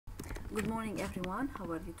Good morning everyone, how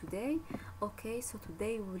are you today? Okay, so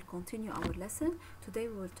today we will continue our lesson. Today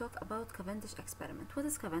we will talk about Cavendish experiment. What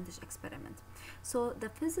is Cavendish experiment? So the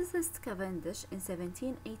physicist Cavendish in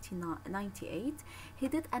 1798, he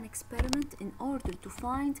did an experiment in order to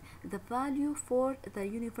find the value for the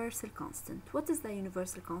universal constant. What is the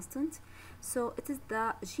universal constant? So it is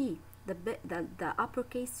the G, the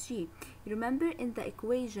uppercase G. Remember in the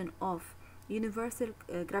equation of universal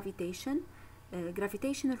gravitational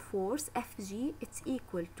force Fg, it's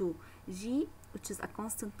equal to G, which is a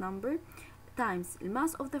constant number, times the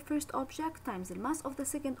mass of the first object times the mass of the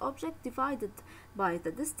second object divided by the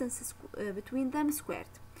distance between them squared.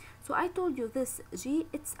 So I told you this G,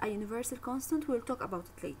 it's a universal constant. We'll talk about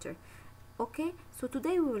it later. Okay, so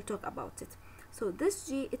today we will talk about it. So this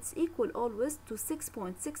G, it's equal always to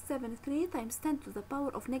 6.673 times 10 to the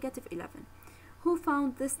power of negative 11. Who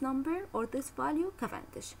found this number or this value?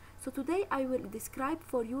 Cavendish. So today I will describe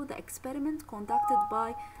for you the experiment conducted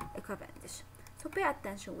by Cavendish. So pay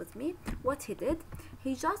attention with me. What he did,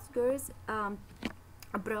 he just brought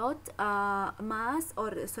a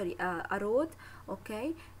rod,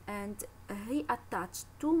 okay, and he attached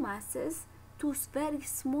two very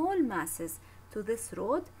small masses to this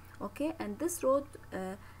rod, okay, and this rod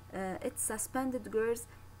it's suspended, girls,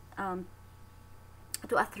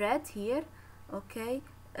 to a thread here. Okay,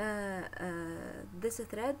 this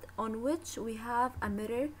thread on which we have a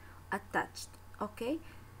mirror attached. Okay,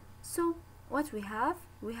 so what we have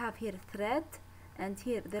here a thread, and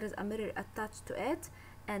here there is a mirror attached to it,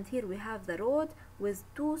 and here we have the rod with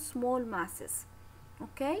two small masses.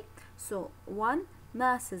 Okay, so one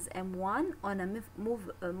masses M1 on a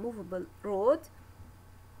movable rod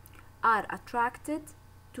are attracted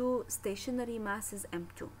to stationary masses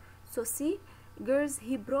M2. So see, girls,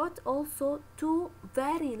 he brought also two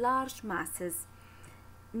very large masses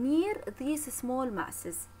near these small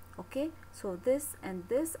masses. Okay, so this and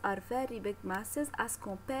this are very big masses as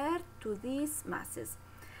compared to these masses.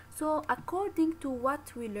 So according to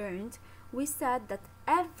what we learned, we said that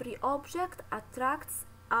every object attracts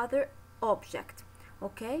other object.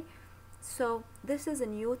 Okay, so this is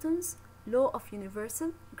Newton's law of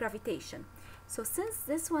universal gravitation. So since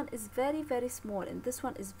this one is very small and this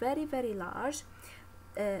one is very large,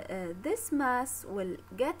 this mass will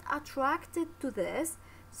get attracted to this.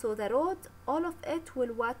 So the rod, all of it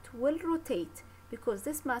will rotate, because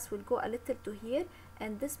this mass will go a little to here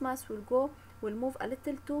and this mass will move a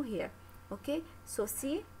little to here. Okay, so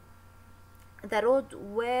see the rod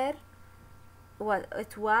where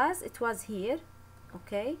it was here.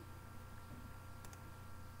 Okay,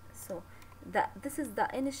 so this is the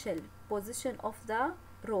initial position of the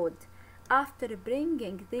rod. After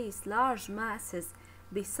bringing these large masses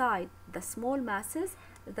beside the small masses,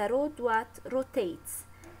 the rod rotates.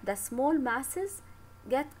 The small masses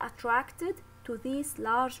get attracted to these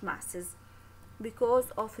large masses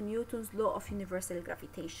because of Newton's law of universal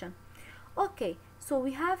gravitation. Okay, so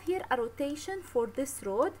we have here a rotation for this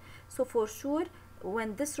rod. So for sure,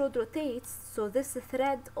 when this rod rotates, so this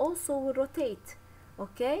thread also will rotate.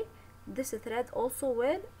 Okay, this thread also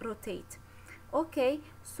will rotate. Okay,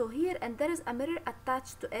 so here, and there is a mirror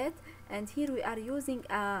attached to it, and here we are using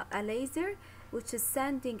a laser which is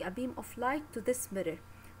sending a beam of light to this mirror.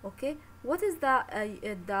 Okay, what is the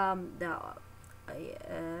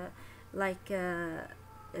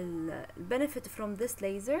benefit from this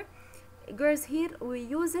laser? Girls, here we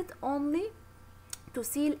use it only to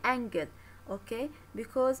see angle. Okay,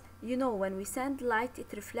 because you know when we send light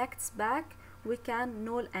it reflects back, we can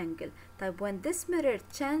know angle. When this mirror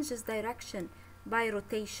changes direction by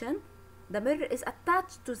rotation, the mirror is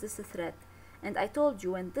attached to this thread, and I told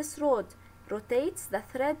you when this rod rotates, the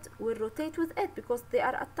thread will rotate with it because they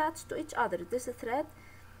are attached to each other. This thread,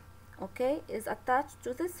 okay, is attached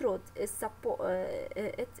to this rod.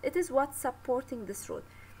 It is what's supporting this rod.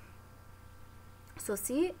 So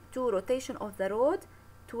see, to rotation of the rod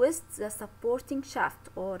twists the supporting shaft,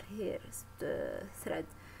 or here is the thread,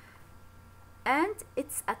 and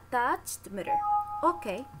its attached mirror.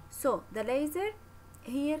 Okay, so the laser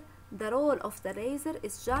here, the role of the laser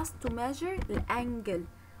is just to measure the angle.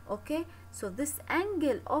 Okay, so this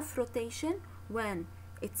angle of rotation, when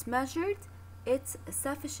it's measured, it's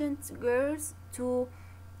sufficient, girls, to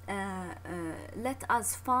let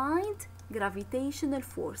us find gravitational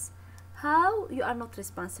force. How? You are not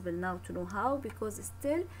responsible now to know how, because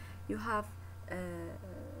still you have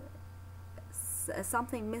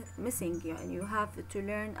something missing, and you have to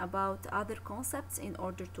learn about other concepts in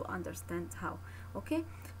order to understand how. Okay,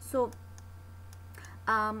 so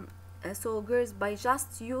girls, by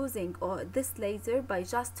just using this laser, by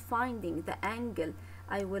just finding the angle,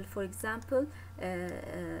 I will, for example,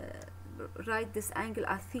 write this angle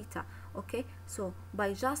as theta. Okay, so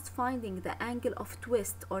by just finding the angle of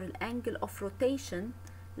twist or the angle of rotation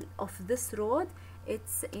of this rod,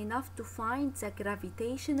 it's enough to find the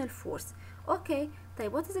gravitational force. Okay,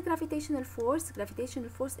 طيب what is the gravitational force? Gravitational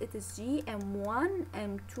force, it is G m1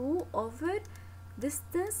 m2 over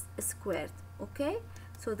distance squared. Okay,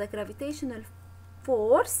 so the gravitational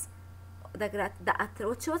force, what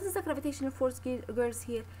is the gravitational force, girls,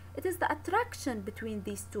 here? It is the attraction between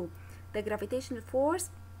these two. The gravitational force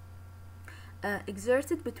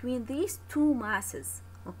exerted between these two masses.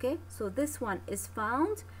 Okay, so this one is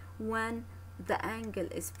found when the angle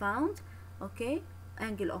is found, okay,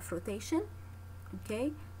 angle of rotation,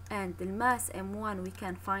 okay, and the mass m1 we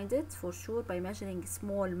can find it for sure by measuring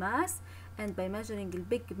small mass, and by measuring the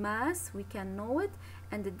big mass we can know it,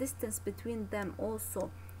 and the distance between them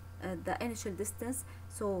also, the initial distance.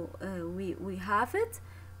 So we have it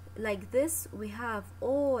like this. We have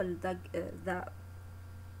all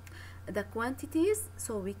the quantities,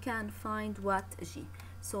 so we can find what G.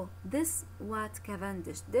 So this what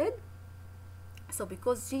Cavendish did. So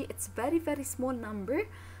because G, it's very small number,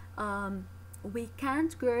 we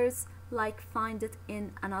can't, girls, like find it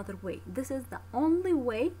in another way. This is the only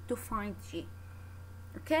way to find G.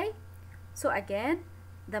 Okay, so again,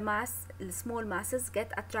 the small masses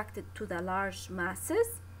get attracted to the large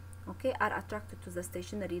masses, okay, are attracted to the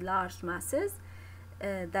stationary large masses.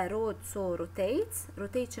 The rod so rotates.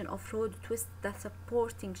 Rotation of rod twists the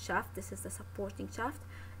supporting shaft. This is the supporting shaft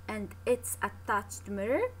and its attached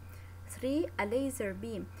mirror. 3. A laser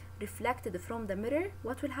beam reflected from the mirror.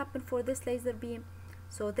 What will happen for this laser beam?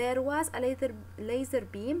 So there was a laser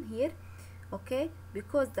beam here, okay,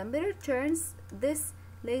 because the mirror turns, this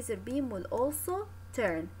laser beam will also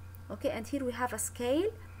turn, okay, and here we have a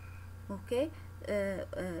scale, okay,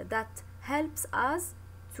 that helps us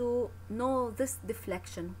to know this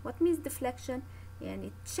deflection. What means deflection?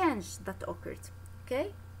 Yani change that occurred,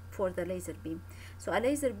 okay, for the laser beam. So a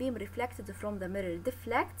laser beam reflected from the mirror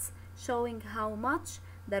deflects, showing how much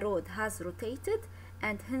the rod has rotated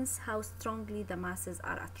and hence how strongly the masses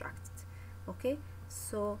are attracted. Okay,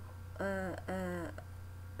 so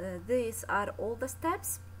these are all the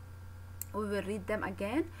steps. We will read them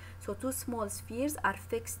again. So two small spheres are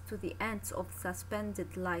fixed to the ends of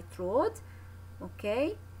suspended light rod.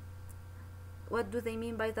 Okay, what do they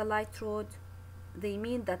mean by the light rod? They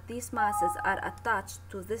mean that these masses are attached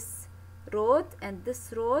to this rod, and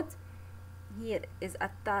this rod here is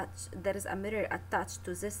attached, there is a mirror attached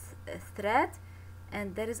to this thread,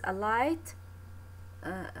 and there is a light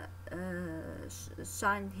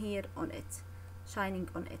shining on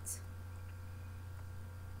it.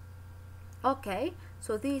 Okay,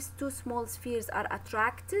 so these two small spheres are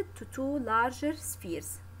attracted to two larger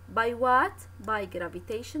spheres. By what? By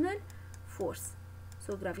gravitational force.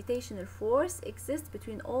 So gravitational force exists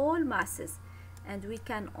between all masses, and we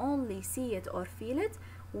can only see it or feel it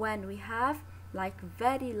when we have like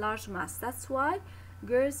very large mass. That's why,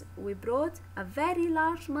 girls, we brought a very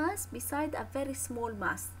large mass beside a very small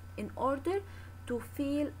mass in order to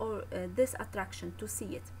feel this attraction, to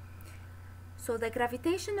see it. So the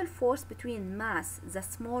gravitational force between mass, the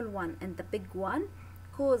small one and the big one,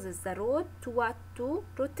 causes the rod to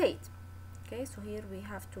rotate. Okay, so here we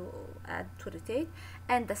have to add to rotate,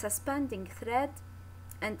 and the suspending thread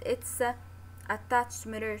and its attached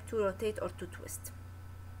mirror to rotate or to twist.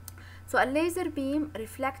 So a laser beam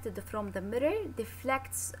reflected from the mirror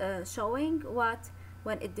deflects, showing what?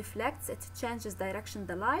 When it deflects, it changes direction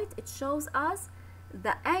the light. It shows us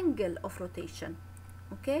the angle of rotation.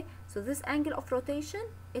 Okay, so this angle of rotation,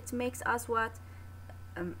 it makes us what?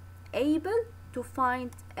 Able to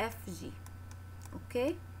find FG.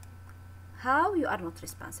 Okay, how? You are not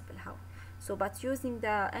responsible how. So but using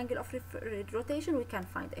the angle of rotation we can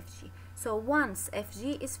find FG. So once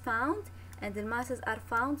FG is found and the masses are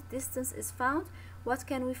found, distance is found, what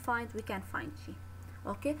can we find? We can find G.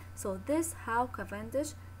 Okay, so this how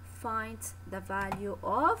Cavendish finds the value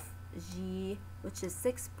of G, which is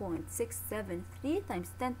 6.673 times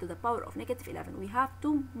 10 to the power of negative 11. We have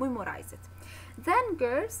to memorize it. Then,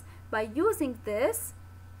 girls, by using this,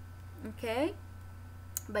 okay,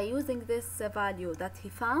 by using this value that he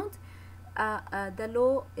found, the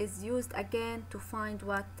law is used again to find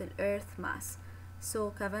what? The earth mass.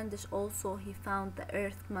 So Cavendish also, he found the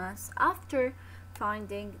earth mass after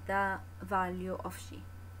finding the value of G.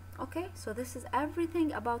 Okay, so this is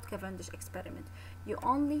everything about Cavendish experiment. You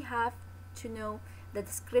only have to know the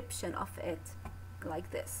description of it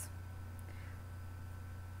like this.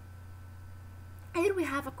 Here we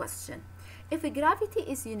have a question. If gravity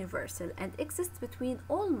is universal and exists between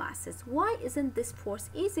all masses, why isn't this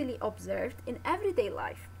force easily observed in everyday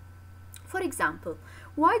life? For example,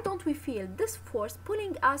 why don't we feel this force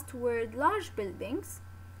pulling us toward large buildings?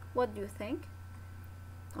 What do you think?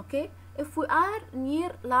 Okay, if we are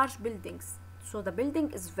near large buildings, so the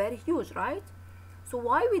building is very huge, right? So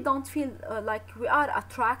why we don't feel like we are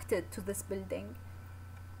attracted to this building?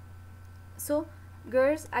 So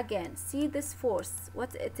girls, again, see this force,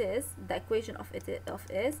 what it is, the equation of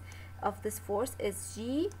this force is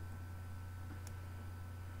G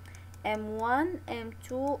m1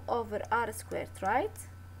 m2 over r squared, right?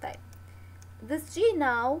 Type this G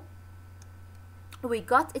now, we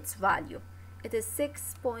got its value. It is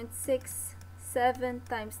 6.67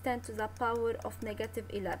 times 10 to the power of negative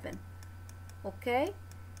 11. Okay,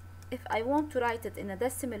 if I want to write it in a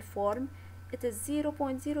decimal form, it is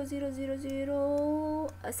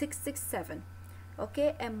 0.0000667.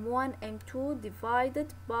 Okay, m1 m2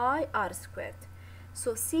 divided by r squared.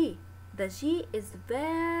 So see, the G is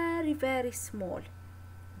very small.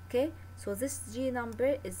 Okay, so this G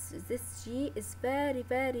is very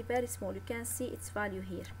small. You can see its value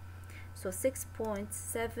here. So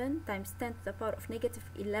 6.7 times 10 to the power of negative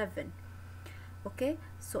 11. Okay,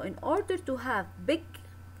 so in order to have big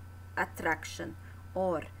attraction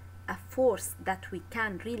or a force that we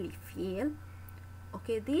can really feel,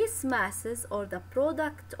 okay, these masses or the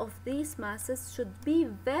product of these masses should be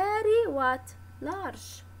very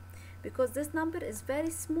large, because this number is very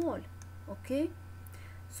small. Okay,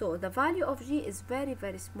 so the value of G is very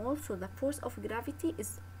small, so the force of gravity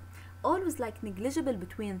is always like negligible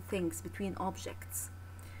between things, between objects,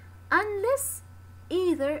 unless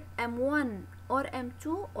either m1 or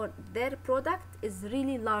m2 or their product is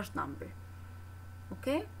really large number.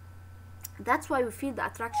 Okay, that's why we feel the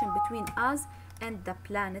attraction between us and the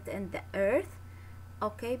planet and the earth.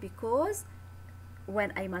 Okay, because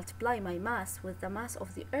when I multiply my mass with the mass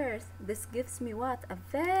of the earth, this gives me what? A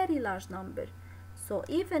very large number. So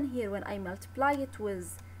even here, when I multiply it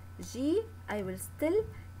with G, I will still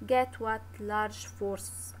get what? Large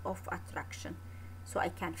force of attraction, so I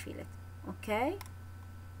can feel it. Okay,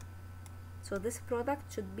 so this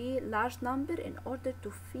product should be large number in order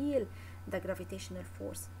to feel the gravitational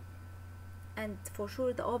force, and for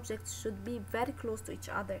sure the objects should be very close to each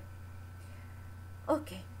other.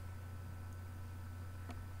 Okay,